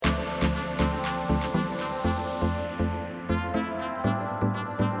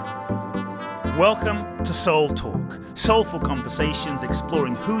Welcome to Soul Talk, soulful conversations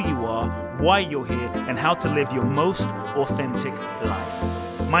exploring who you are, why you're here, and how to live your most authentic life.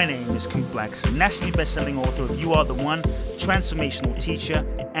 My name is Coop Blackson, nationally best-selling author of You Are the One, transformational teacher,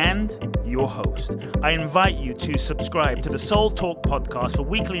 and your host. I invite you to subscribe to the Soul Talk podcast for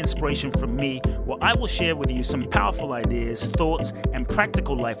weekly inspiration from me, where I will share with you some powerful ideas, thoughts, and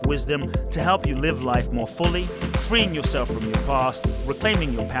practical life wisdom to help you live life more fully, freeing yourself from your past,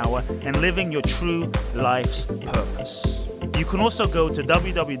 reclaiming your power, and living your true life's purpose. You can also go to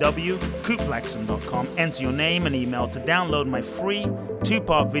www.coopblackson.com, enter your name and email to download my free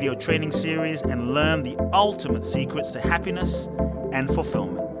 2-part video training series and learn the ultimate secrets to happiness and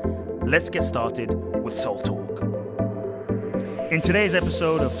fulfillment. Let's get started with Soul Talk. In today's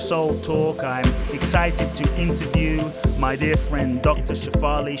episode of Soul Talk, I'm excited to interview my dear friend Dr.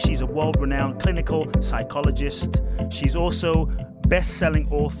 Shefali. She's a world-renowned clinical psychologist. She's also best-selling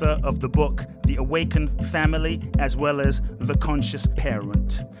author of the book The Awakened Family, as well as The Conscious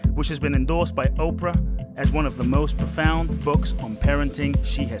Parent, which has been endorsed by Oprah as one of the most profound books on parenting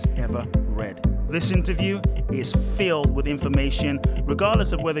she has ever read. This interview is filled with information.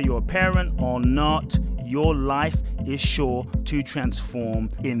 Regardless of whether you're a parent or not, your life is sure to transform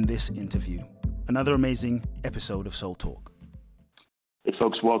in this interview. Another amazing episode of Soul Talk. Hey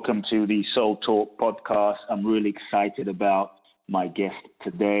folks, welcome to the Soul Talk podcast. I'm really excited about my guest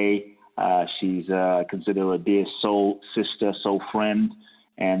today. She's considered a dear soul sister, soul friend,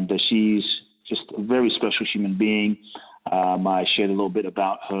 and she's just a very special human being. I shared a little bit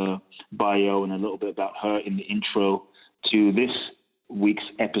about her bio and a little bit about her in the intro to this week's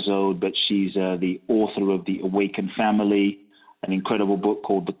episode, but she's the author of The Awakened Family, an incredible book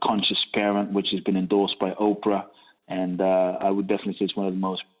called The Conscious Parent, which has been endorsed by Oprah, and I would definitely say it's one of the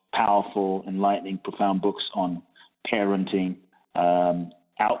most powerful, enlightening, profound books on parenting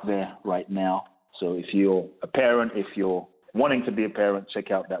out there right now. So if you're a parent, if you're wanting to be a parent, check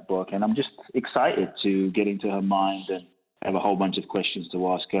out that book. And I'm just excited to get into her mind and have a whole bunch of questions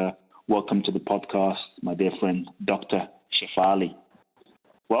to ask her. Welcome to the podcast, my dear friend, Dr. Shefali.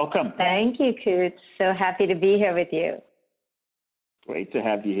 Welcome. Thank you, Coop. So happy to be here with you. Great to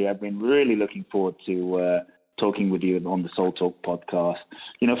have you here. I've been really looking forward to talking with you on the Soul Talk podcast.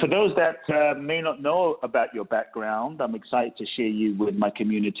 You know, for those that may not know about your background, I'm excited to share you with my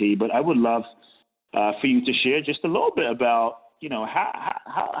community, but I would love for you to share just a little bit about, you know,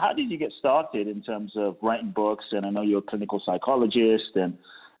 how did you get started in terms of writing books? And I know you're a clinical psychologist, and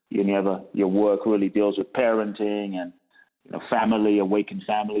your work really deals with parenting and, you know, family, awakened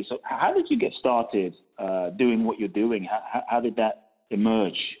family. So how did you get started doing what you're doing? How did that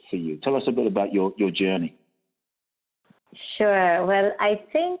emerge for you? Tell us a bit about your journey. Sure. Well, I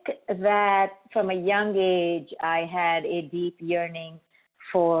think that from a young age, I had a deep yearning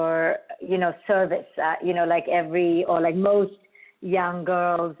for, service. Like most young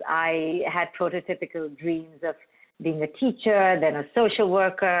girls, I had prototypical dreams of being a teacher, then a social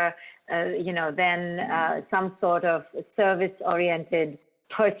worker, then some sort of service-oriented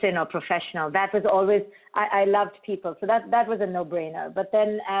person or professional. That was always, I loved people. So that was a no-brainer. But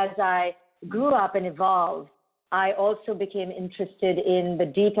then as I grew up and evolved, I also became interested in the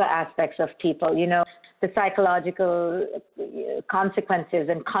deeper aspects of people, the psychological consequences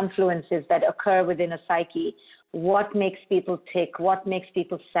and confluences that occur within a psyche. What makes people tick? What makes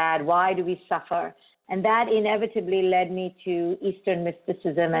people sad? Why do we suffer? And that inevitably led me to Eastern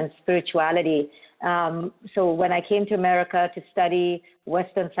mysticism and spirituality. So when I came to America to study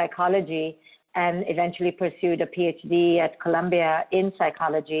Western psychology and eventually pursued a PhD at Columbia in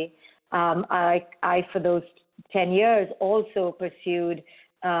psychology, I for those 10 years also pursued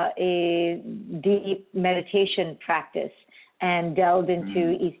a deep meditation practice and delved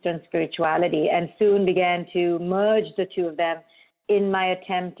into Eastern spirituality, and soon began to merge the two of them in my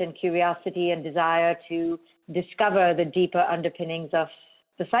attempt and curiosity and desire to discover the deeper underpinnings of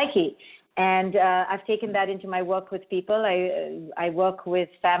the psyche. And I've taken that into my work with people. I work with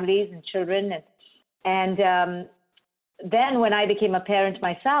families and children. And then when I became a parent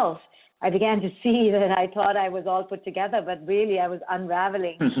myself, I began to see that I thought I was all put together, but really I was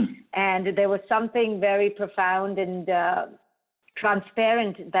unraveling. And there was something very profound and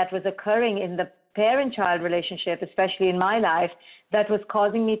transparent that was occurring in the parent-child relationship, especially in my life, that was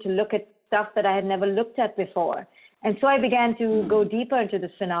causing me to look at stuff that I had never looked at before. And so I began to go deeper into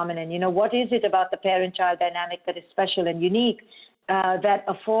this phenomenon. What is it about the parent-child dynamic that is special and unique, that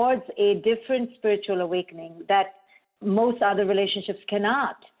affords a different spiritual awakening that most other relationships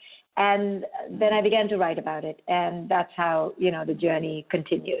cannot? And then I began to write about it, and that's how, the journey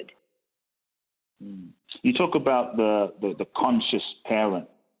continued. You talk about the conscious parent.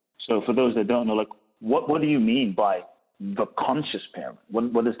 So for those that don't know, like, what do you mean by the conscious parent?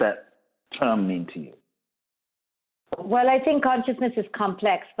 What does that term mean to you? Well, I think consciousness is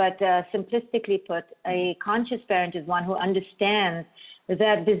complex, but simplistically put, a conscious parent is one who understands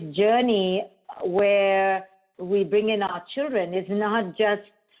that this journey where we bring in our children is not just,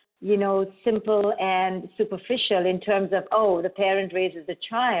 simple and superficial in terms of, the parent raises the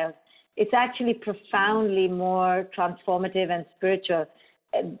child. It's actually profoundly more transformative and spiritual.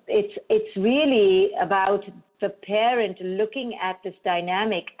 It's really about the parent looking at this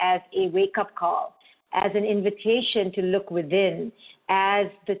dynamic as a wake-up call, as an invitation to look within, as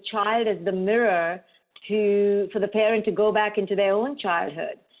the child as the mirror for the parent to go back into their own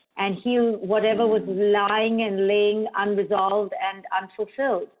childhood and heal whatever was lying and laying unresolved and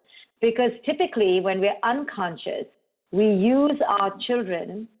unfulfilled. Because typically when we're unconscious, we use our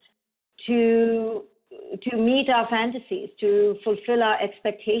children to meet our fantasies, to fulfill our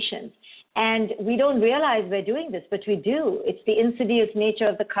expectations. And we don't realize we're doing this, but we do. It's the insidious nature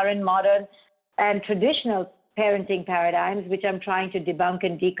of the current modern and traditional parenting paradigms, which I'm trying to debunk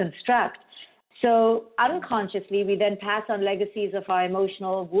and deconstruct. So unconsciously, we then pass on legacies of our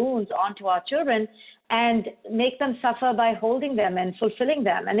emotional wounds onto our children and make them suffer by holding them and fulfilling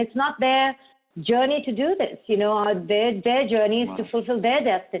them. And it's not their journey to do this. Their journey is to fulfill their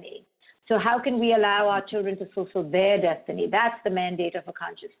destiny. So how can we allow our children to fulfill their destiny? That's the mandate of a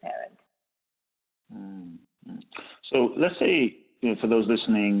conscious parent. So let's say, for those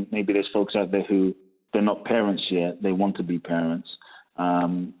listening, maybe there's folks out there who they're not parents yet, they want to be parents.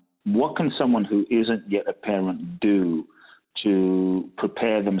 What can someone who isn't yet a parent do to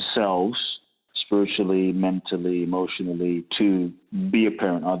prepare themselves spiritually, mentally, emotionally to be a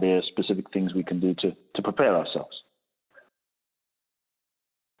parent? Are there specific things we can do to prepare ourselves?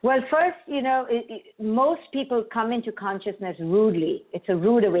 Well, first, most people come into consciousness rudely. It's a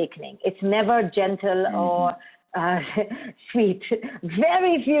rude awakening. It's never gentle or sweet.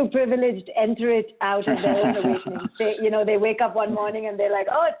 Very few privileged enter it out of their own awakening. They wake up one morning and they're like,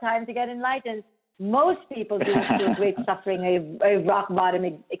 oh, it's time to get enlightened. Most people do through great suffering, a rock bottom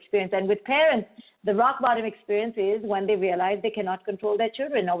experience. And with parents, the rock bottom experience is when they realize they cannot control their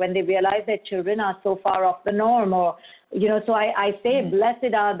children, or when they realize their children are so far off the norm, or, so I say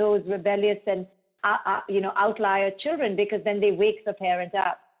blessed are those rebellious and, outlier children, because then they wake the parent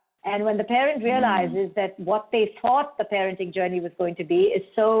up. And when the parent realizes that what they thought the parenting journey was going to be is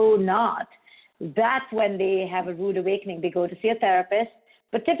so not, that's when they have a rude awakening. They go to see a therapist.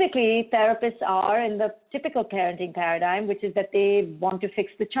 But typically, therapists are in the typical parenting paradigm, which is that they want to fix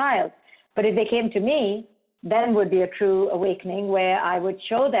the child. But if they came to me, then would be a true awakening where I would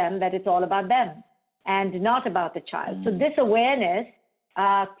show them that it's all about them and not about the child. So this awareness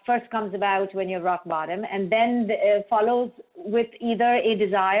first comes about when you're rock bottom, and then follows with either a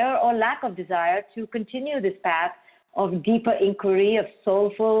desire or lack of desire to continue this path of deeper inquiry, of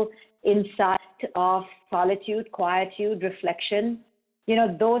soulful insight, of solitude, quietude, reflection.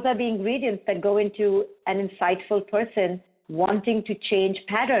 Those are the ingredients that go into an insightful person wanting to change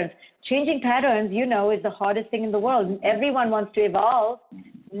patterns. Changing patterns, is the hardest thing in the world. Everyone wants to evolve.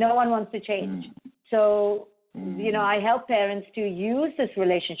 No one wants to change. So, I help parents to use this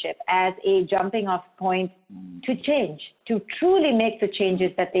relationship as a jumping off point to change, to truly make the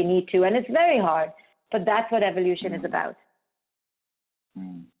changes that they need to. And it's very hard, but that's what evolution is about.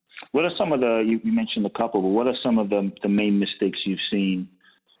 What are some of you mentioned a couple, but what are some of the main mistakes you've seen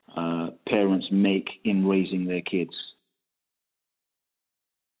parents make in raising their kids?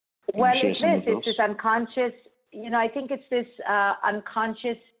 Well, it's this unconscious, I think it's this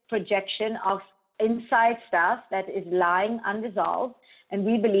unconscious projection of inside stuff that is lying unresolved, and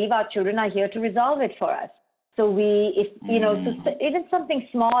we believe our children are here to resolve it for us. So so even something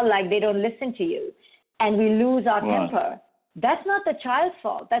small like they don't listen to you and we lose our temper, that's not the child's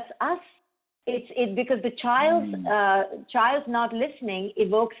fault. That's us. It's because the child's not listening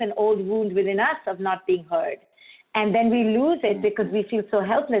evokes an old wound within us of not being heard. And then we lose it because we feel so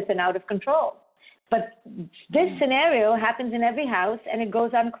helpless and out of control. But this scenario happens in every house and it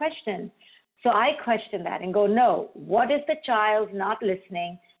goes unquestioned. So I question that and go, no, what is the child not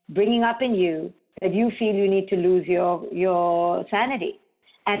listening, bringing up in you that you feel you need to lose your sanity?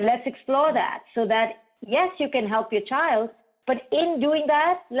 And let's explore that so that, yes, you can help your child, but in doing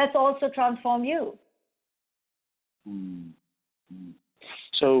that, let's also transform you.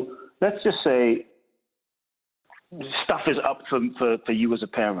 So let's just say stuff is up for you as a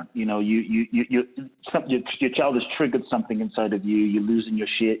parent. Your child has triggered something inside of you. You're losing your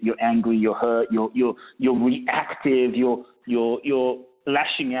shit. You're angry. You're hurt. You're reactive. You're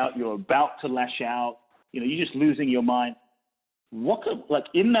lashing out. You're about to lash out. You're just losing your mind.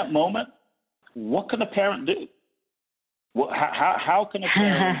 in that moment, what can a parent do? How can a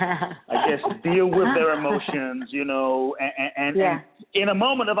parent, I guess, deal with their emotions, and in a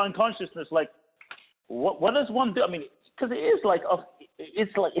moment of unconsciousness, like, what does one do? I mean, because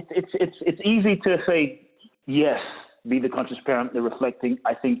it's easy to say, yes, be the conscious parent, the reflecting.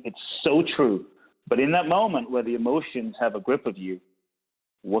 I think it's so true. But in that moment where the emotions have a grip of you,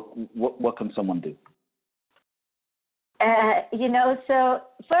 what can someone do? So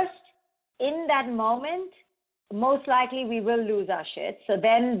first, in that moment, most likely we will lose our shit. So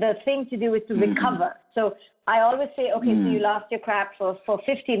then the thing to do is to recover. So I always say, okay, so you lost your crap for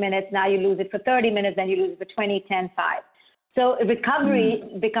 50 minutes. Now you lose it for 30 minutes. Then you lose it for 20, 10, 5. So recovery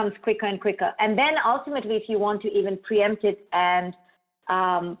becomes quicker and quicker. And then ultimately, if you want to even preempt it and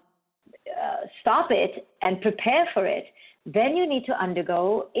stop it and prepare for it, then you need to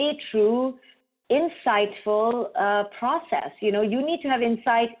undergo a true insightful process. You need to have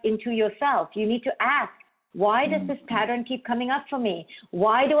insight into yourself. You need to ask, why does this pattern keep coming up for me?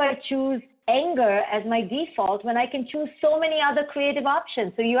 Why do I choose anger as my default when I can choose so many other creative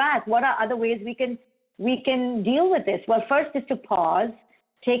options? So you ask, what are other ways we can deal with this? Well, first is to pause,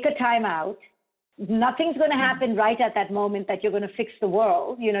 take a time out. Nothing's going to happen right at that moment that you're going to fix the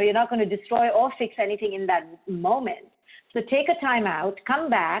world. You're not going to destroy or fix anything in that moment. So take a time out, come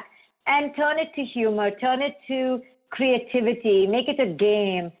back, and turn it to humor, turn it to creativity, make it a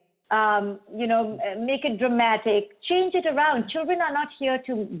game. Make it dramatic, change it around. Children are not here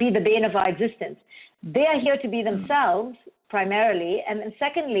to be the bane of our existence. They are here to be themselves primarily. And then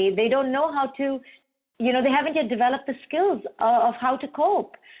secondly, they don't know how to, they haven't yet developed the skills of how to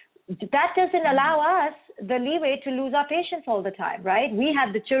cope. That doesn't allow us the leeway to lose our patience all the time, right? We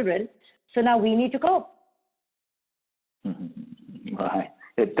have the children, so now we need to cope. Right.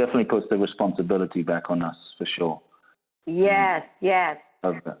 It definitely puts the responsibility back on us, for sure. Yes, yes.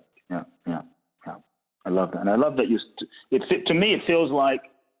 Love that. Yeah. I love that, and I love that to me, it feels like,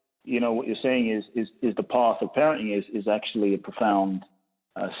 what you're saying is the path of parenting is actually a profound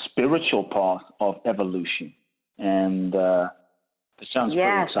spiritual path of evolution, and it sounds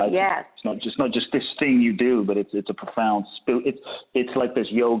pretty exciting. Yes. It's not just this thing you do, but it's a profound spirit. It's like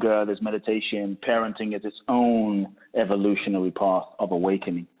there's yoga, there's meditation. Parenting is its own evolutionary path of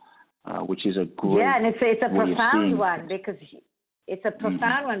awakening, which is a great and it's a profound one because. It's a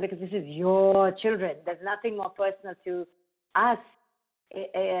profound one because this is your children. There's nothing more personal to us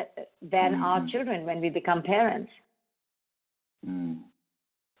than our children when we become parents.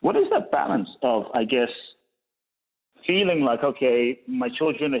 What is that balance of, I guess, feeling like, okay, my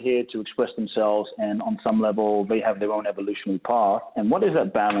children are here to express themselves and on some level they have their own evolutionary path. And what is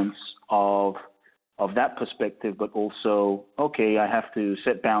that balance of that perspective, but also, okay, I have to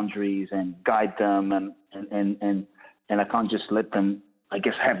set boundaries and guide them and I can't just let them, I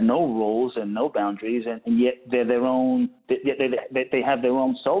guess, have no rules and no boundaries, and yet they're their own. They have their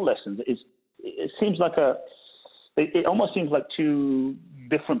own soul lessons. It seems like it almost seems like two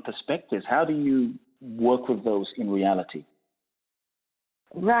different perspectives. How do you work with those in reality?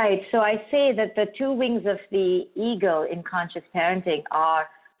 Right. So I say that the two wings of the eagle in conscious parenting are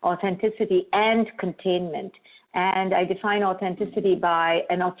authenticity and containment. And I define authenticity by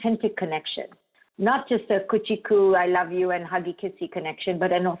an authentic connection. Not just a coochie-coo, I love you and huggy-kissy connection,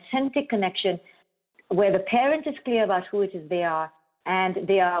 but an authentic connection where the parent is clear about who it is they are, and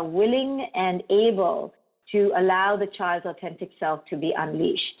they are willing and able to allow the child's authentic self to be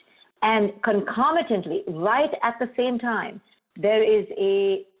unleashed. And concomitantly, right at the same time, there is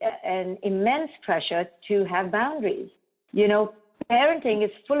an immense pressure to have boundaries. Parenting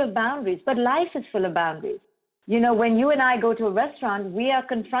is full of boundaries, but life is full of boundaries. When you and I go to a restaurant, we are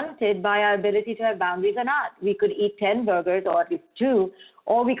confronted by our ability to have boundaries or not. We could eat 10 burgers or at least 2,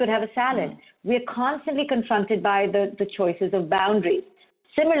 or we could have a salad. We're constantly confronted by the choices of boundaries.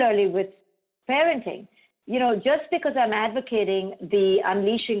 Similarly with parenting, just because I'm advocating the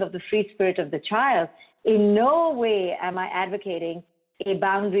unleashing of the free spirit of the child, in no way am I advocating a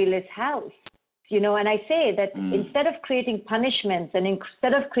boundaryless house. And I say that instead of creating punishments and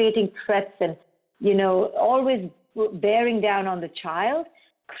instead of creating threats and always bearing down on the child,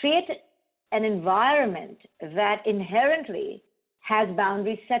 create an environment that inherently has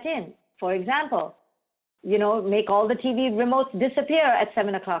boundaries set in. For example, make all the TV remotes disappear at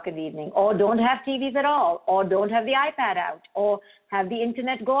 7 o'clock in the evening, or don't have TVs at all, or don't have the iPad out, or have the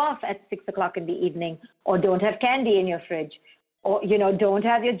internet go off at 6 o'clock in the evening, or don't have candy in your fridge, or, don't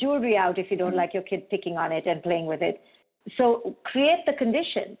have your jewelry out if you don't like your kid picking on it and playing with it. So create the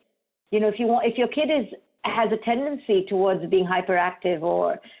conditions. If your kid has a tendency towards being hyperactive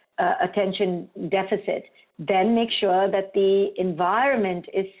or attention deficit, then make sure that the environment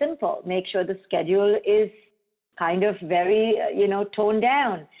is simple. Make sure the schedule is kind of very, toned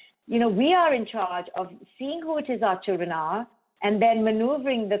down. We are in charge of seeing who it is our children are and then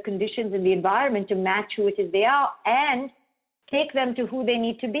maneuvering the conditions in the environment to match who it is they are and take them to who they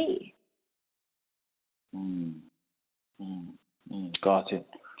need to be. Got it.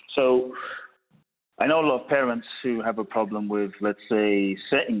 So I know a lot of parents who have a problem with, let's say,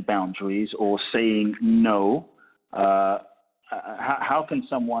 setting boundaries or saying no. How can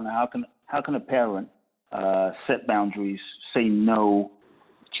a parent set boundaries, say no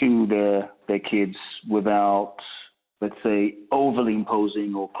to their kids without, let's say, overly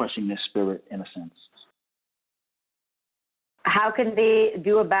imposing or crushing their spirit in a sense? How can they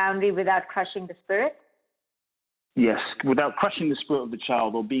do a boundary without crushing the spirit? Yes, without crushing the spirit of the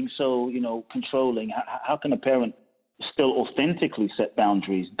child or being so, controlling. How can a parent still authentically set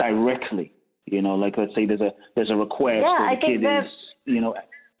boundaries directly? Like let's say there's a request or the kid is,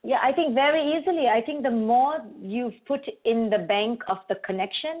 Yeah, I think very easily. I think the more you've put in the bank of the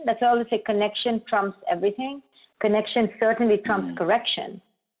connection, that's why I always say connection trumps everything. Connection certainly trumps correction.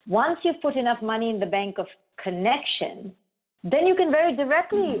 Once you've put enough money in the bank of connection, then you can very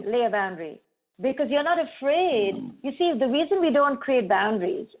directly lay a boundary because you're not afraid. You see, the reason we don't create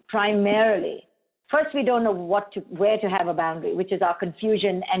boundaries primarily, first, we don't know where to have a boundary, which is our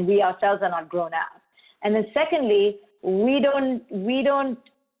confusion, and we ourselves are not grown up. And then secondly, we don't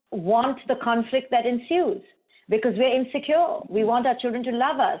want the conflict that ensues because we're insecure. We want our children to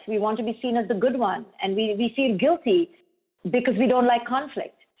love us. We want to be seen as the good one. And we feel guilty because we don't like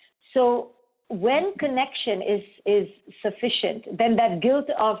conflict. So when connection is sufficient, then that guilt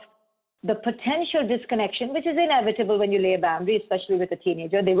of the potential disconnection, which is inevitable when you lay a boundary, especially with a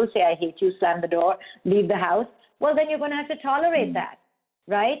teenager, they will say, I hate you, slam the door, leave the house. Well, then you're going to have to tolerate that,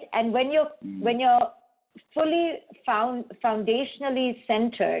 right? And when you're fully foundationally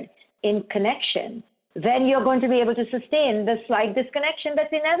centered in connection, then you're going to be able to sustain the slight disconnection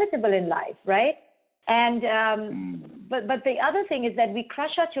that's inevitable in life, right? And but the other thing is that we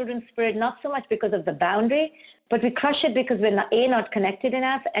crush our children's spirit not so much because of the boundary, but we crush it because we're not connected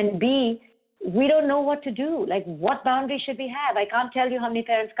enough, and B, we don't know what to do. Like, what boundary should we have? I can't tell you how many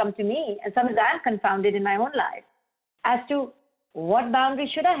parents come to me, and sometimes I'm confounded in my own life as to what boundary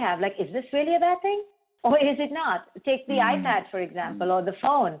should I have? Like, is this really a bad thing? Or is it not? Take the iPad, for example, or the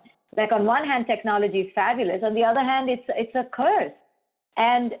phone. Like, on one hand, technology is fabulous. On the other hand, it's a curse.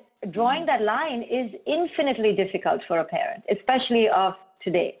 And drawing that line is infinitely difficult for a parent, especially of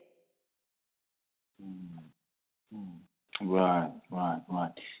today. Right.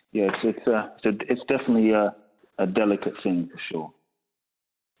 Yeah, it's definitely a delicate thing for sure.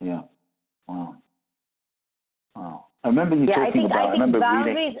 Yeah. Wow. I remember you talking about. I remember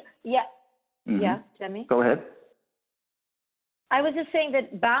boundaries. Reading. Yeah. Yeah. Tell me. Go ahead. I was just saying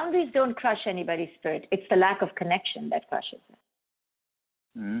that boundaries don't crush anybody's spirit. It's the lack of connection that crushes it.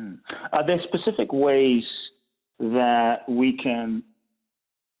 Are there specific ways that we can,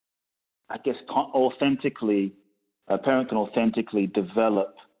 I guess, a parent can authentically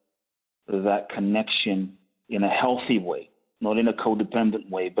develop that connection in a healthy way, not in a codependent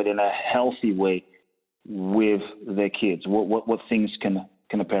way, but in a healthy way with their kids? What things can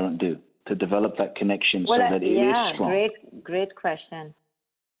a parent do to develop that connection so that it is strong? Great question.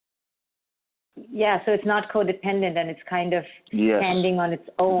 Yeah, so it's not codependent and it's kind of standing on its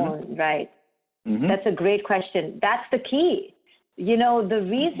own, right? That's a great question. That's the key. The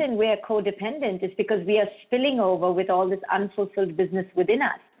reason we're codependent is because we are spilling over with all this unfulfilled business within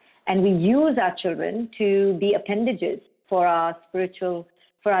us. And we use our children to be appendages for our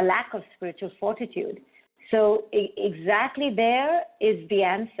lack of spiritual fortitude. So exactly there is the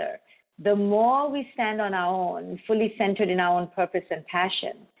answer. The more we stand on our own, fully centered in our own purpose and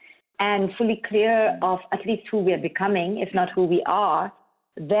passion, and fully clear of at least who we are becoming, if not who we are,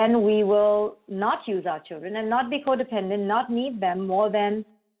 then we will not use our children and not be codependent, not need them more than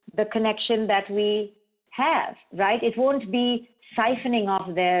the connection that we have, right? It won't be siphoning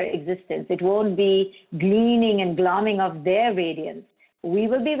off their existence. It won't be gleaning and glomming off their radiance. We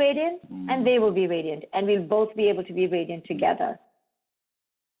will be radiant and they will be radiant, and we'll both be able to be radiant together.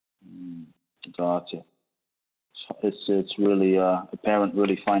 Gotcha. It's really a parent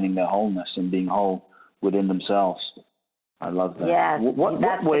really finding their wholeness and being whole within themselves. I love that. Yeah.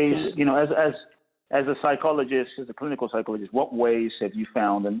 What ways, as a psychologist, as a clinical psychologist, what ways have you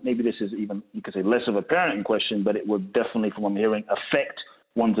found, and maybe this is even, you could say, less of a parenting question, but it would definitely, from what I'm hearing, affect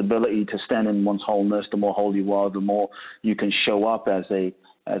one's ability to stand in one's wholeness. The more whole you are, the more you can show up as an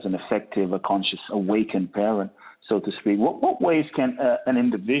effective, a conscious, awakened parent. so to speak, what ways can an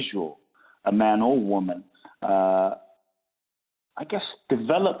individual, a man or woman, I guess,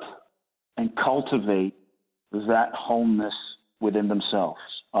 develop and cultivate that wholeness within themselves?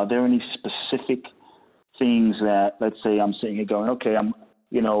 Are there any specific things that, let's say I'm sitting here going, okay,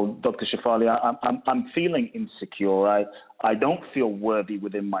 Dr. Shefali, I'm feeling insecure. I don't feel worthy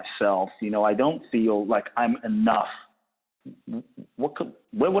within myself. I don't feel like I'm enough.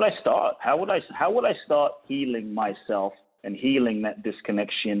 Where would I start? How would I start healing myself and healing that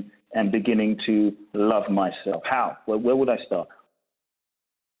disconnection and beginning to love myself? How? Where would I start?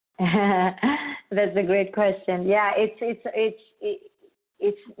 That's a great question. Yeah,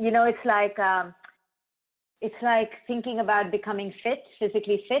 it's like thinking about becoming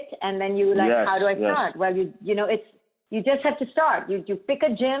physically fit, and then you yes, how do I start? Yes. Well, you just have to start. You pick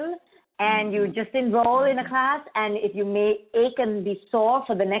a gym and you just enroll in a class, and if you may ache and be sore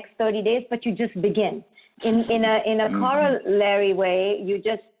for the next 30 days, but you just begin. In a corollary way, you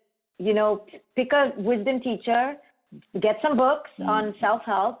just pick a wisdom teacher, get some books on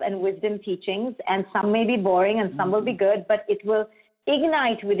self-help and wisdom teachings, and some may be boring and some will be good, but it will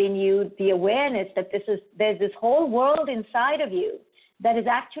ignite within you the awareness that there's this whole world inside of you that is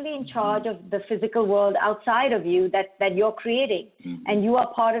actually in charge of the physical world outside of you that you're creating. And you are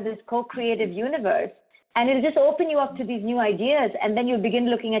part of this co-creative universe. And it'll just open you up to these new ideas, and then you'll begin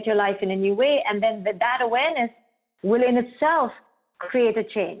looking at your life in a new way, and then that awareness will in itself create a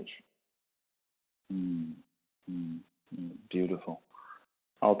change. Beautiful.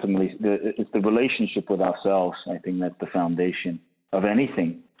 Ultimately, it's the relationship with ourselves. I think that's the foundation of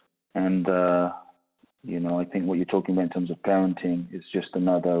anything. And, I think what you're talking about in terms of parenting is just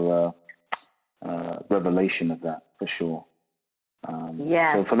another revelation of that, for sure.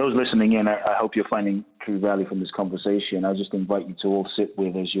 So for those listening in, I hope you're finding true value from this conversation. I just invite you to all sit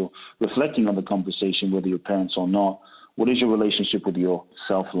with, as you're reflecting on the conversation, whether you're parents or not, what is your relationship with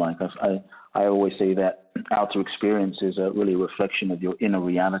yourself like? I always say that outer experience is really a reflection of your inner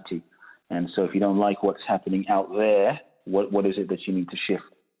reality. And so if you don't like what's happening out there, what is it that you need to shift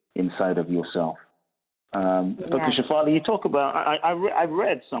inside of yourself? Dr. Shefali, you talk about, I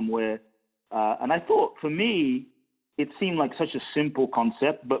read somewhere, and I thought for me, it seemed like such a simple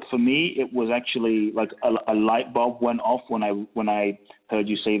concept, but for me, it was actually like a light bulb went off when I heard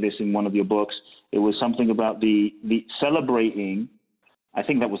you say this in one of your books. It was something about the celebrating, I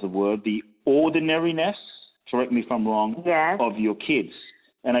think that was the word, the ordinariness, correct me if I'm wrong, of your kids.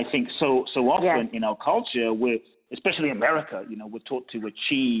 And I think so often in our culture, especially America, we're taught to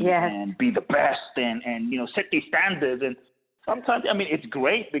achieve and be the best and set these standards. And sometimes, it's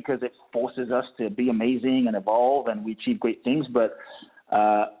great because it forces us to be amazing and evolve, and we achieve great things. But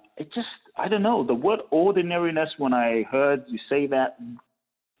it just, I don't know, the word ordinariness, when I heard you say that,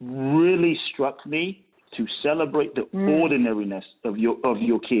 really struck me, to celebrate the ordinariness of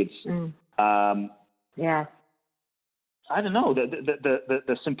your kids. I don't know,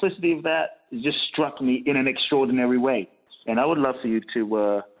 the simplicity of that just struck me in an extraordinary way. And I would love for you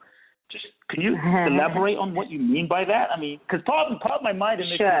to can you elaborate on what you mean by that? Because part of my mind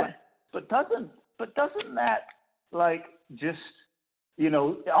initially went, but doesn't that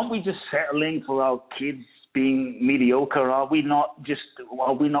aren't we just settling for our kids being mediocre? Are we not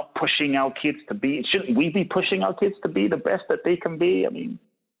pushing our kids to be? Shouldn't we be pushing our kids to be the best that they can be?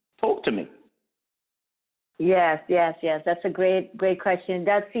 Talk to me. Yes. That's a great question. It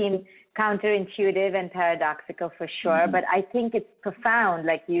does seem counterintuitive and paradoxical for sure, but I think it's profound,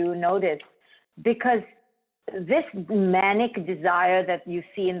 like you noticed, because this manic desire that you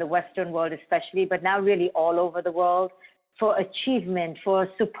see in the Western world especially, but now really all over the world, for achievement, for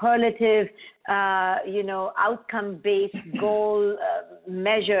superlative, outcome-based goal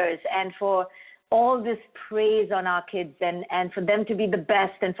measures, and for all this praise on our kids and for them to be the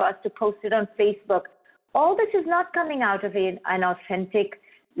best and for us to post it on Facebook. All this is not coming out of an authentic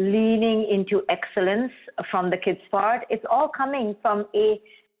leaning into excellence from the kids' part. It's all coming from a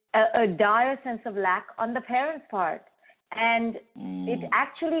dire sense of lack on the parents' part. And it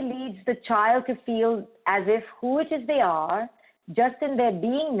actually leads the child to feel as if who it is they are, just in their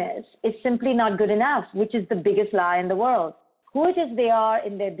beingness, is simply not good enough, which is the biggest lie in the world. Who it is they are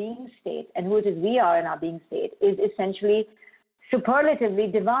in their being state and who it is we are in our being state is essentially superlatively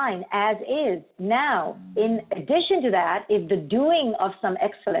divine, as is. Now, in addition to that, if the doing of some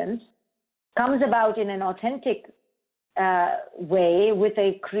excellence comes about in an authentic way, with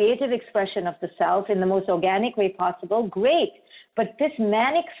a creative expression of the self in the most organic way possible, great. But this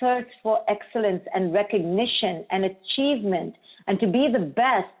manic search for excellence and recognition and achievement and to be the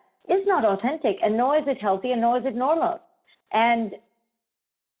best is not authentic, and nor is it healthy, and nor is it normal. And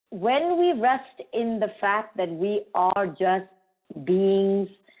when we rest in the fact that we are just beings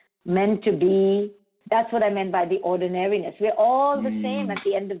meant to be, that's what I meant by the ordinariness. We're all the same at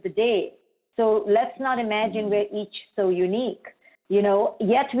the end of the day. So let's not imagine we're each so unique.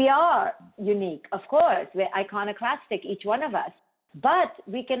 Yet we are unique. Of course, we're iconoclastic, each one of us. But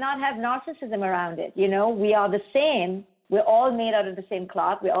we cannot have narcissism around it. We are the same. We're all made out of the same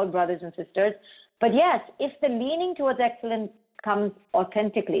cloth. We're all brothers and sisters. But yes, if the leaning towards excellence comes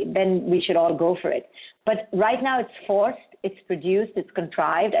authentically, then we should all go for it. But right now it's forced, it's produced, it's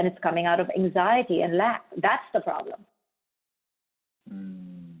contrived, and it's coming out of anxiety and lack. That's the problem.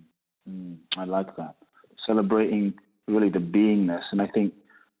 I like that. Celebrating really the beingness. And I think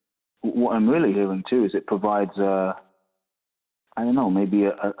what I'm really hearing too is it provides maybe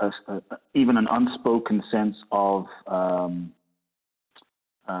even an unspoken sense of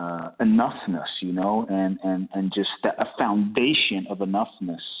enoughness, and just a foundation of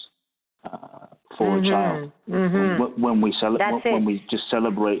enoughness for a child when we just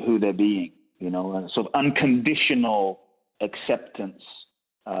celebrate who they're being, sort of unconditional acceptance.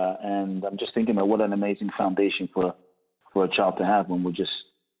 And I'm just thinking about what an amazing foundation for a child to have when we just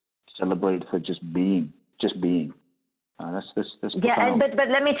celebrate for just being. That's yeah, but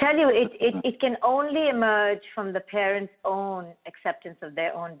let me tell you, it can only emerge from the parent's own acceptance of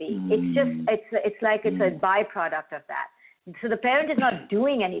their own being. It's like it's a byproduct of that. So the parent is not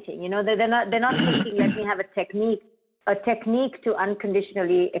doing anything. They're not thinking, let me have a technique to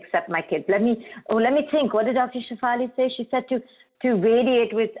unconditionally accept my kids. Let me think. What did Dr. Shefali say? She said to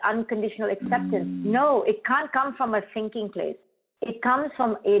radiate with unconditional acceptance. No, it can't come from a thinking place. It comes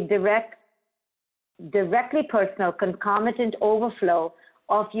from a directly personal, concomitant overflow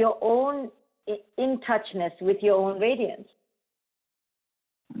of your own in-touchness with your own radiance.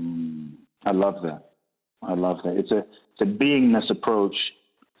 I love that. It's a beingness approach,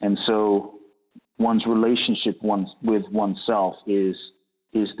 and so one's relationship with oneself is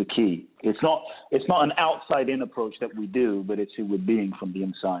the key. It's not an outside-in approach that we do, but it's who we're being from the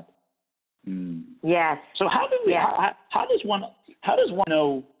inside. Yes. So how does one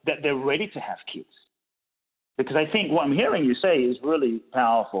know that they're ready to have kids? Because I think what I'm hearing you say is really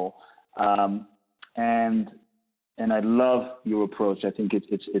powerful, and I love your approach. I think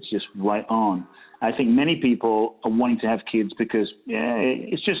it's just right on. I think many people are wanting to have kids because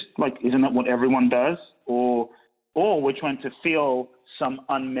it's just like, isn't that what everyone does? Or we're trying to fill some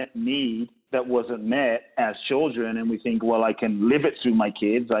unmet need that wasn't met as children, and we think, well, I can live it through my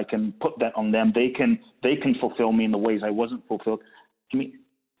kids. I can put that on them. They can fulfill me in the ways I wasn't fulfilled. I mean,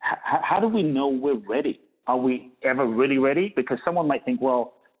 how do we know we're ready? Are we ever really ready? Because someone might think,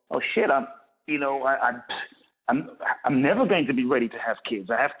 well, oh shit, I'm never going to be ready to have kids.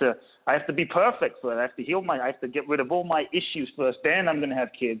 I have to be perfect first. I have to get rid of all my issues first. Then I'm going to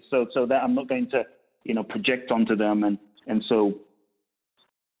have kids. So that I'm not going to, project onto them. And so.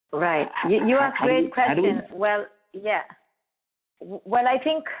 Right. You ask great questions. Well, yeah. Well, I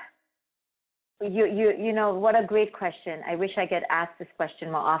think you know, what a great question. I wish I get asked this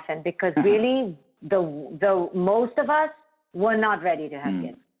question more often, because really the most of us were not ready to have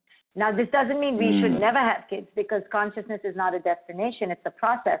kids. Now, this doesn't mean we should never have kids, because consciousness is not a destination, it's a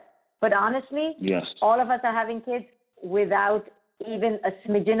process. But honestly, yes, all of us are having kids without even a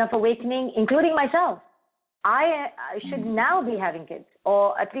smidgen of awakening, including myself. I should now be having kids,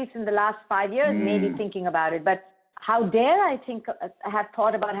 or at least in the last 5 years, maybe thinking about it. But how dare I have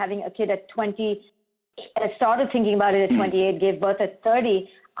thought about having a kid at 20, started thinking about it at 28, gave birth at 30.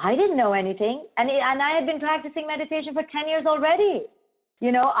 I didn't know anything. And I had been practicing meditation for 10 years already.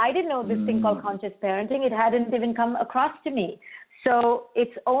 I didn't know this thing called conscious parenting. It hadn't even come across to me. So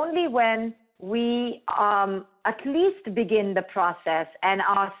it's only when we at least begin the process and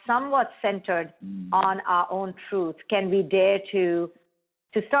are somewhat centered on our own truth can we dare to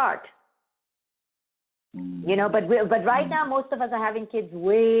start. But right now, most of us are having kids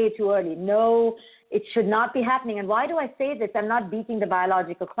way too early. No, it should not be happening. And why do I say this? I'm not beating the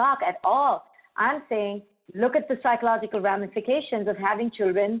biological clock at all. I'm saying, look at the psychological ramifications of having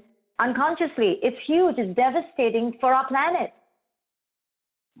children unconsciously. It's huge. It's devastating for our planet.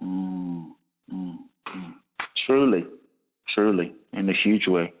 Truly, in a huge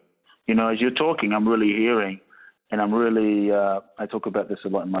way. As you're talking, I'm really hearing, and I'm really, I talk about this a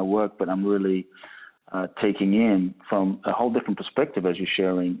lot in my work, but I'm really taking in from a whole different perspective as you're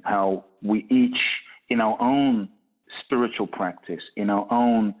sharing how we each, in our own spiritual practice, in our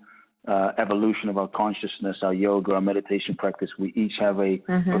own evolution of our consciousness, our yoga, our meditation practice, we each have a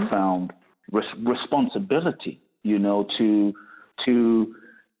profound responsibility, to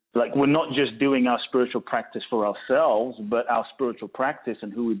like we're not just doing our spiritual practice for ourselves, but our spiritual practice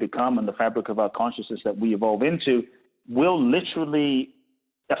and who we become and the fabric of our consciousness that we evolve into will literally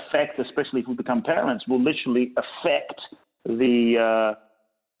affect, especially if we become parents, will literally affect the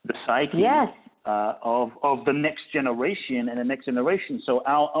psyche Yes. Of the next generation and the next generation. So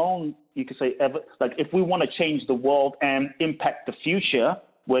our own, you could say, like if we want to change the world and impact the future,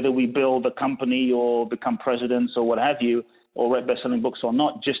 whether we build a company or become presidents or what have you, or write best-selling books or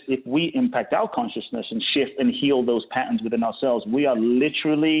not, just if we impact our consciousness and shift and heal those patterns within ourselves, we are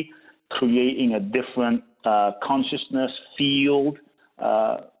literally creating a different consciousness field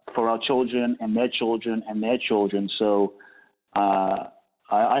for our children and their children and their children. So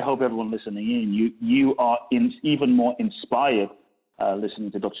I hope everyone listening in, you are even more inspired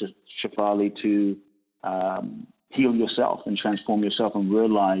listening to Dr. Shefali to heal yourself and transform yourself and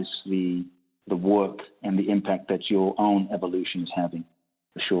realize the work and the impact that your own evolution is having,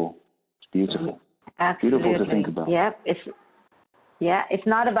 for sure. It's beautiful. Absolutely. Beautiful to think about. Yep. It's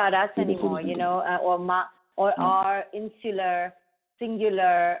not about us anymore, you know, or our insular,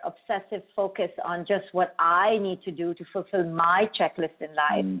 singular, obsessive focus on just what I need to do to fulfill my checklist in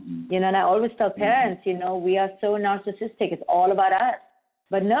life. Mm-hmm. You know, and I always tell parents, you know, we are so narcissistic. It's all about us.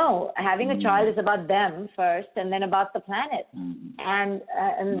 But no, having a child is about them first and then about the planet. And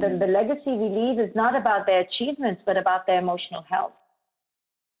the legacy we leave is not about their achievements, but about their emotional health.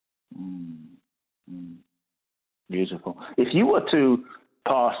 Beautiful. If you were to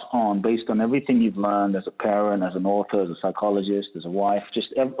pass on, based on everything you've learned as a parent, as an author, as a psychologist, as a wife, just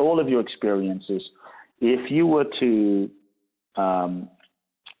all of your experiences, if you were to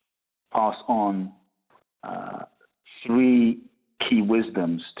pass on 3 key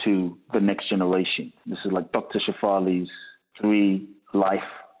wisdoms to the next generation. This is like Dr. Shefali's 3 life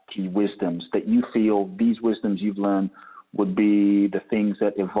key wisdoms that you feel these wisdoms you've learned would be the things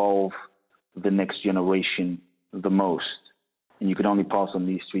that evolve the next generation the most. And you could only pass on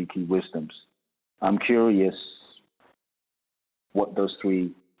these 3 key wisdoms. I'm curious what those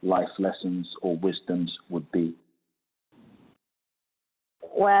 3 life lessons or wisdoms would be.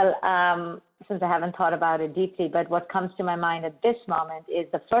 Well, since I haven't thought about it deeply, but what comes to my mind at this moment is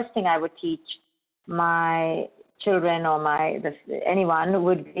the first thing I would teach my children or anyone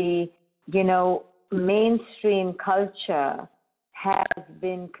would be, you know, mainstream culture has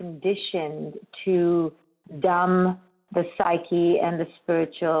been conditioned to dumb the psyche and the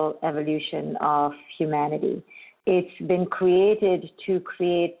spiritual evolution of humanity. It's been created to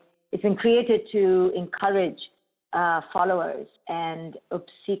encourage followers and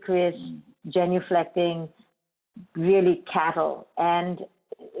obsequious, genuflecting, really cattle. And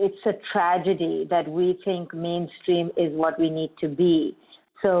it's a tragedy that we think mainstream is what we need to be.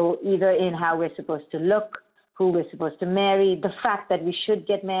 So either in how we're supposed to look, who we're supposed to marry, the fact that we should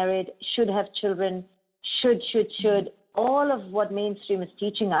get married, should have children, should, all of what mainstream is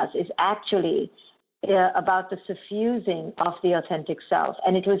teaching us is actually about the suffusing of the authentic self.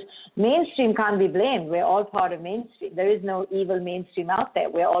 And mainstream can't be blamed. We're all part of mainstream. There is no evil mainstream out there.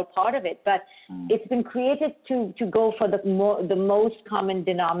 We're all part of it. But it's been created to go for the most common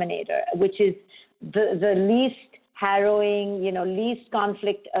denominator, which is the least harrowing, you know, least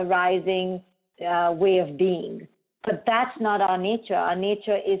conflict arising way of being. But that's not our nature. Our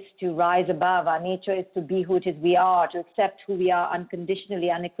nature is to rise above. Our nature is to be who it is we are, to accept who we are unconditionally,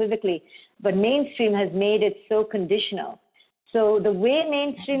 unequivocally. But mainstream has made it so conditional. So the way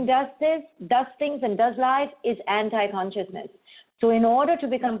mainstream does things and does life is anti-consciousness. So in order to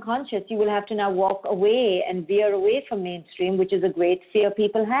become conscious, you will have to now walk away and veer away from mainstream, which is a great fear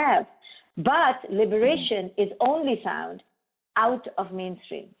people have. But liberation is only found out of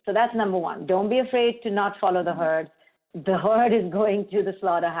mainstream. So that's number one. Don't be afraid to not follow the herd. The herd is going to the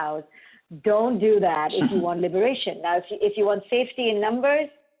slaughterhouse. Don't do that if you want liberation. Now, if you want safety in numbers,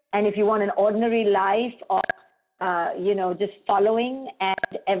 and if you want an ordinary life of, just following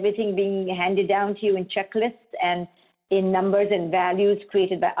and everything being handed down to you in checklists and in numbers and values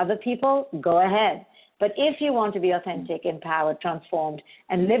created by other people, go ahead. But if you want to be authentic, empowered, transformed,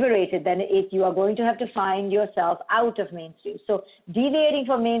 and liberated, then you are going to have to find yourself out of mainstream. So deviating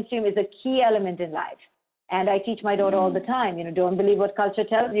from mainstream is a key element in life. And I teach my daughter all the time, don't believe what culture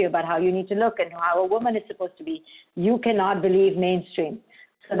tells you about how you need to look and how a woman is supposed to be. You cannot believe mainstream.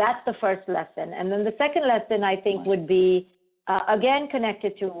 So that's the first lesson. And then the second lesson, I think, would be, again,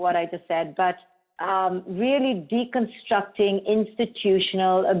 connected to what I just said, but really deconstructing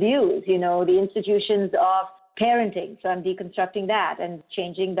institutional abuse, the institutions of parenting. So I'm deconstructing that and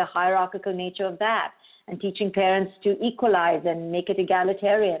changing the hierarchical nature of that and teaching parents to equalize and make it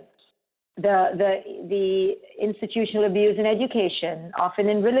egalitarian. the institutional abuse in education, often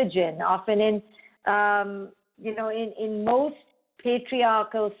in religion, often in in most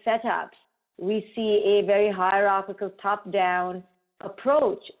patriarchal setups, we see a very hierarchical top-down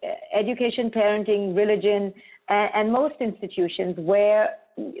approach, education, parenting, religion, and most institutions where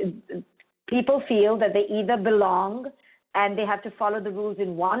people feel that they either belong and they have to follow the rules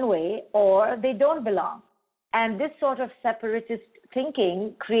in one way, or they don't belong. And this sort of separatist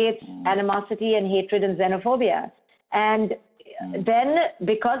thinking creates animosity and hatred and xenophobia. And then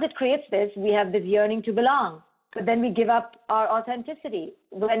because it creates this, we have this yearning to belong. But then we give up our authenticity,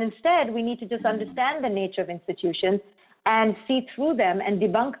 when instead we need to just understand the nature of institutions and see through them and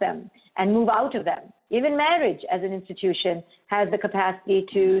debunk them and move out of them. Even marriage as an institution has the capacity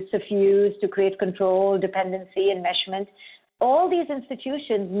to suffuse, to create control, dependency, enmeshment. All these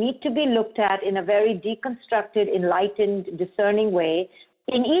institutions need to be looked at in a very deconstructed, enlightened, discerning way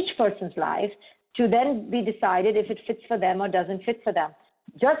in each person's life to then be decided if it fits for them or doesn't fit for them.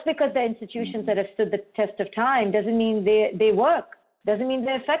 Just because they're institutions that have stood the test of time doesn't mean they work, doesn't mean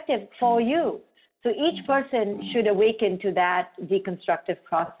they're effective for you. So each person should awaken to that deconstructive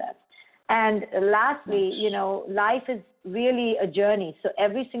process. And lastly, life is really a journey. So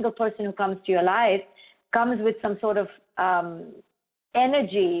every single person who comes to your life comes with some sort of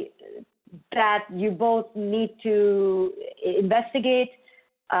energy that you both need to investigate,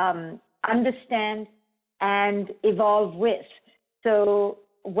 understand, and evolve with. So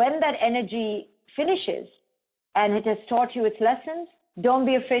when that energy finishes and it has taught you its lessons, don't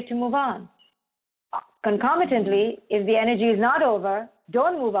be afraid to move on. Concomitantly, if the energy is not over,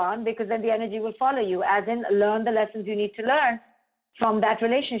 don't move on, because then the energy will follow you, as in learn the lessons you need to learn from that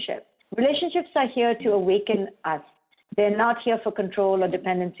relationship. Relationships are here to awaken us. They're not here for control or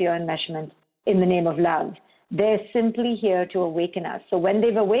dependency or enmeshment in the name of love. They're simply here to awaken us. So when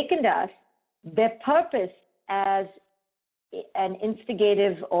they've awakened us, their purpose as an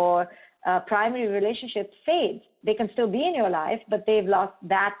instigative or primary relationship fades. They can still be in your life, but they've lost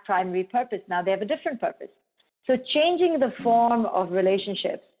that primary purpose. Now they have a different purpose. So changing the form of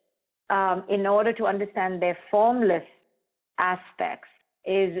relationships in order to understand their formless aspects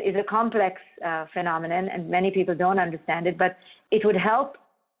is a complex phenomenon, and many people don't understand it, but it would help.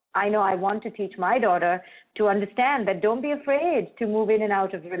 I know I want to teach my daughter to understand that don't be afraid to move in and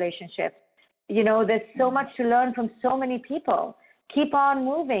out of relationships. There's so much to learn from so many people. Keep on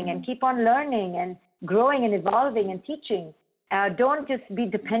moving and keep on learning and growing and evolving and teaching. Don't just be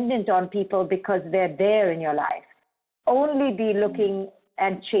dependent on people because they're there in your life. Only be looking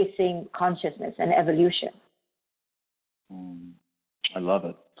and chasing consciousness and evolution. I love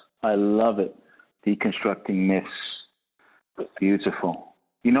it. I love it. Deconstructing myths. Beautiful.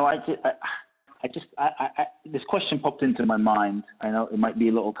 This question popped into my mind. I know it might be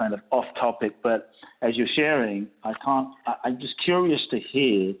a little kind of off topic, but as you're sharing, I'm just curious to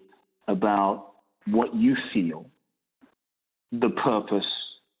hear about what you feel the purpose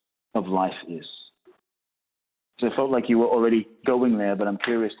of life is. So I felt like you were already going there, but I'm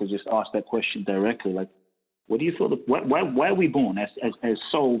curious to just ask that question directly. Like, what do you feel? Why are we born as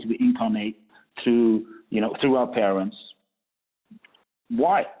souls? We incarnate through our parents.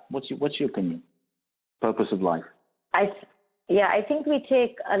 Why? What's your opinion? Purpose of life? I think we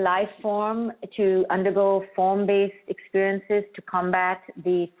take a life form to undergo form-based experiences to combat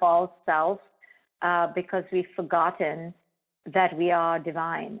the false self because we've forgotten that we are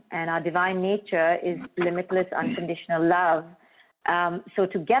divine, and our divine nature is limitless, unconditional love. So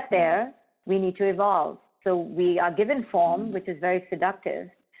to get there, we need to evolve. So we are given form, which is very seductive,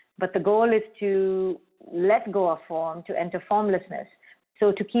 but the goal is to let go of form, to enter formlessness.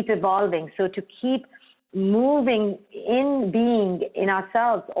 So to keep evolving, so to keep moving in being in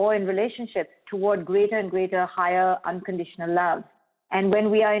ourselves or in relationships toward greater and greater, higher, unconditional love. And when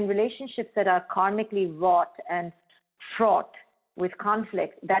we are in relationships that are karmically wrought and fraught with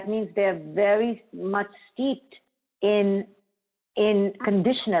conflict, that means they're very much steeped in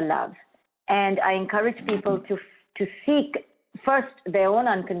conditional love. And I encourage people to seek first their own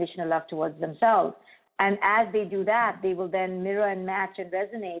unconditional love towards themselves. And as they do that, they will then mirror and match and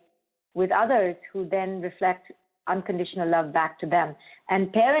resonate with others who then reflect unconditional love back to them. And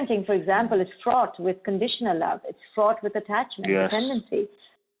parenting, for example, is fraught with conditional love. It's fraught with attachment, dependency.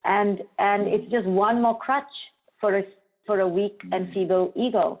 And it's just one more crutch for a weak and feeble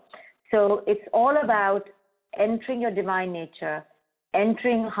ego. So it's all about entering your divine nature,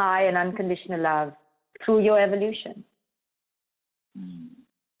 entering high and unconditional love through your evolution.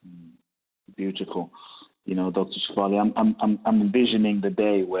 Beautiful. Dr. Shefali, I'm envisioning the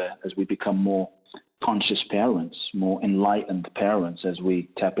day where, as we become more conscious parents, more enlightened parents, as we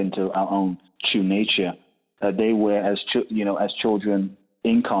tap into our own true nature. They were, as children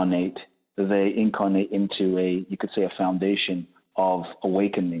incarnate, they incarnate into you could say, a foundation of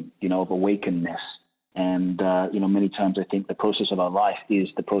awakening, of awakenedness. And, many times I think the process of our life is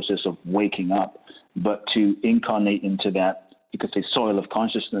the process of waking up, but to incarnate into that, you could say, soil of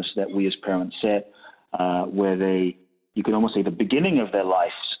consciousness that we as parents set, where you can almost say the beginning of their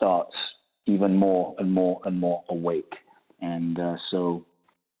life starts even more and more and more awake. And so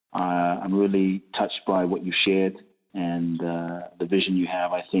I'm really touched by what you shared and the vision you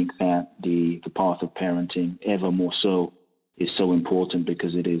have. I think that the path of parenting, ever more so, is so important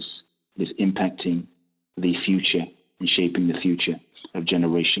because it is impacting the future and shaping the future of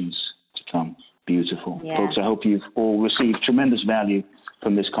generations to come. Beautiful. Yeah. Folks, I hope you've all received tremendous value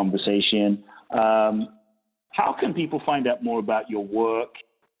from this conversation. How can people find out more about your work?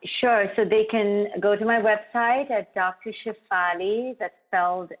 Sure. So they can go to my website at Dr. Shefali, that's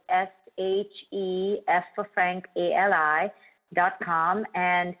spelled SHEF for Frank, ALI.com.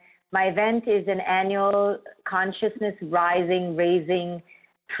 And my event is an annual consciousness raising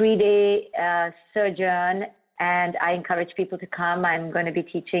 3-day sojourn. And I encourage people to come. I'm going to be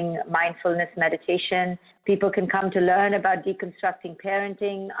teaching mindfulness meditation. People can come to learn about deconstructing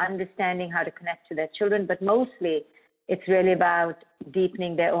parenting, understanding how to connect to their children, but mostly it's really about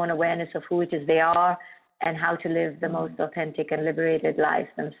deepening their own awareness of who it is they are and how to live the most authentic and liberated lives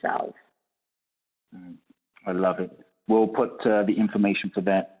themselves. I love it. We'll put the information for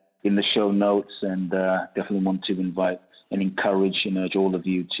that in the show notes, and definitely want to invite and encourage and urge all of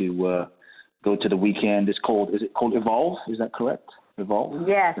you to go to the weekend. Is it called Evolve? Is that correct? Evolve?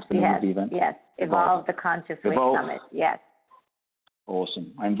 Yes, yes. Evolve the Conscious Way Summit. Yes.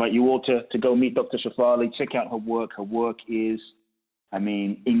 Awesome. I invite you all to go meet Dr. Shefali, check out her work. Her work is,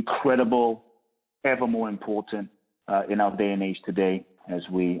 incredible, ever more important in our day and age today as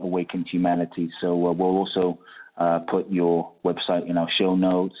we awaken humanity. So we'll also put your website in our show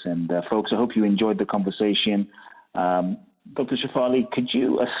notes. And folks, I hope you enjoyed the conversation. Dr. Shefali, could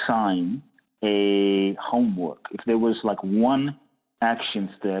you assign a homework? If there was like one action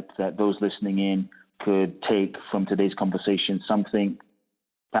step that those listening in could take from today's conversation, something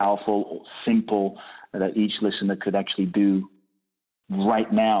powerful or simple that each listener could actually do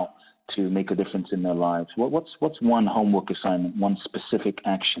right now to make a difference in their lives, what's one homework assignment, one specific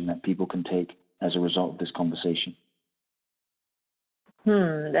action that people can take as a result of this conversation?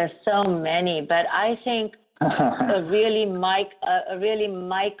 There's so many, but I think a really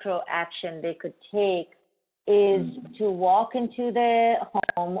micro action they could take is to walk into their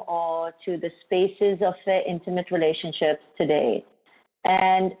home or to the spaces of their intimate relationships today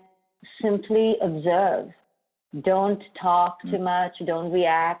and simply observe. Don't talk too much, don't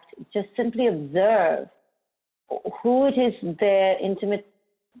react, just simply observe who it is their intimate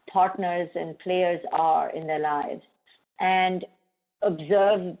partners and players are in their lives, and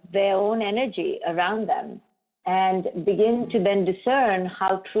observe their own energy around them, and begin to then discern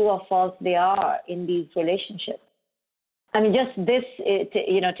how true or false they are in these relationships. Just this,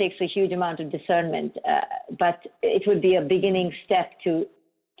 takes a huge amount of discernment, but it would be a beginning step to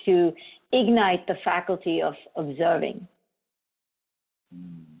ignite the faculty of observing.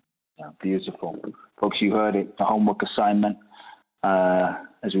 Beautiful. Folks, you heard it, the homework assignment.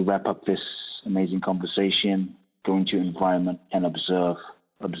 As we wrap up this amazing conversation, go into your environment and observe,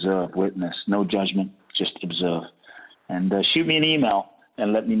 witness, no judgment, just observe. And shoot me an email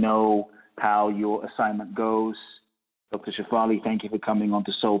and let me know how your assignment goes. Dr. Shefali, thank you for coming on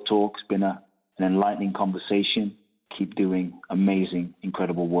to Soul Talk. It's been an enlightening conversation. Keep doing amazing,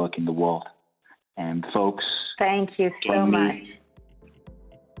 incredible work in the world. And folks, thank you so much.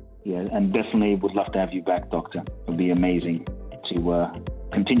 Yeah, and definitely would love to have you back, Doctor. It would be amazing to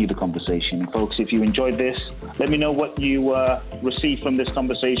continue the conversation. And folks, if you enjoyed this, let me know what you received from this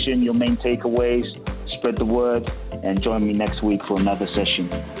conversation, your main takeaways, spread the word, and join me next week for another session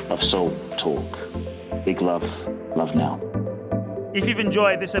of Soul Talk. Big love. Love now. If you've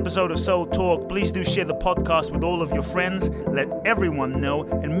enjoyed this episode of Soul Talk, please do share the podcast with all of your friends. Let everyone know,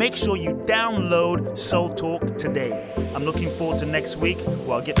 and make sure you download Soul Talk today. I'm looking forward to next week,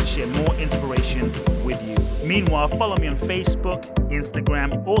 where I'll get to share more inspiration with you. Meanwhile, follow me on Facebook,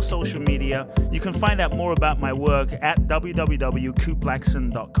 Instagram, or social media. You can find out more about my work at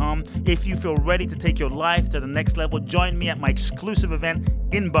www.coopblackson.com. If you feel ready to take your life to the next level, join me at my exclusive event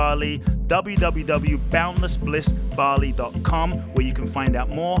in Bali, www.boundlessblissbali.com, where you can find out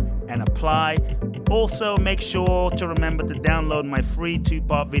more and apply. Also, make sure to remember to download my free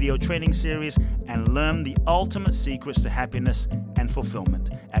 2-part video training series and learn the ultimate secrets to happiness and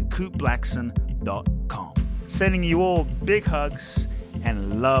fulfillment at coopblackson.com. Sending you all big hugs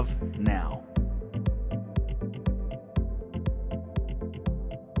and love now.